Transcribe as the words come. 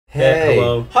Hey,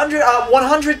 hello.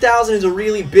 100,000 is a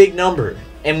really big number,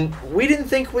 and we didn't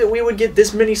think we would get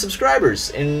this many subscribers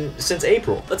since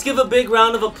April. Let's give a big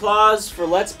round of applause for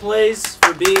Let's Plays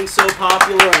for being so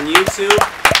popular on YouTube.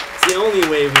 It's the only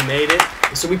way we made it.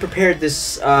 So we prepared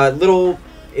this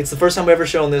it's the first time we've ever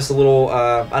shown this,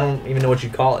 I don't even know what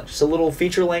you'd call it, just a little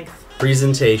feature-length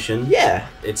presentation. Yeah.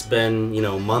 It's been,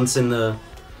 months in the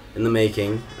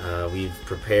making. We've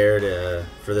prepared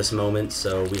for this moment,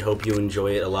 so we hope you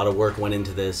enjoy it. A lot of work went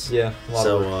into this. Yeah, a lot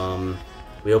of work.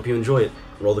 We hope you enjoy it.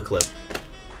 Roll the clip.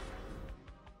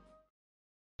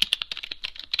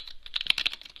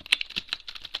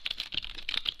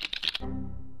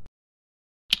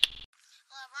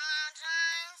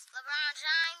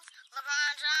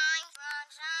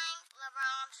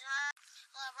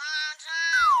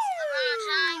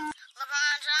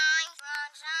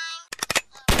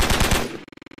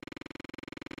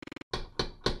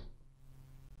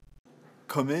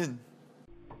 Come in.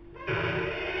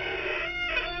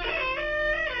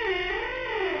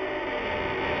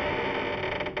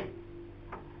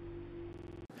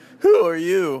 Who are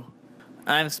you?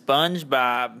 I'm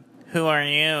SpongeBob. Who are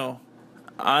you?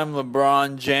 I'm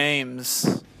LeBron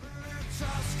James.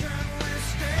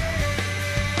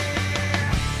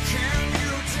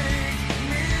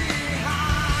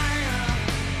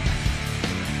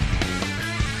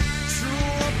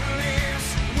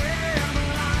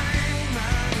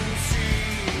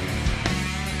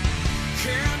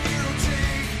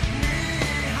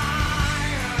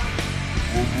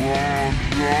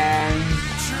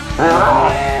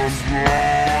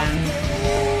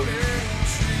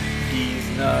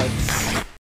 He's nuts.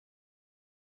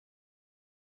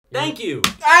 Thank you.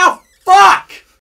 Ow! Fuck!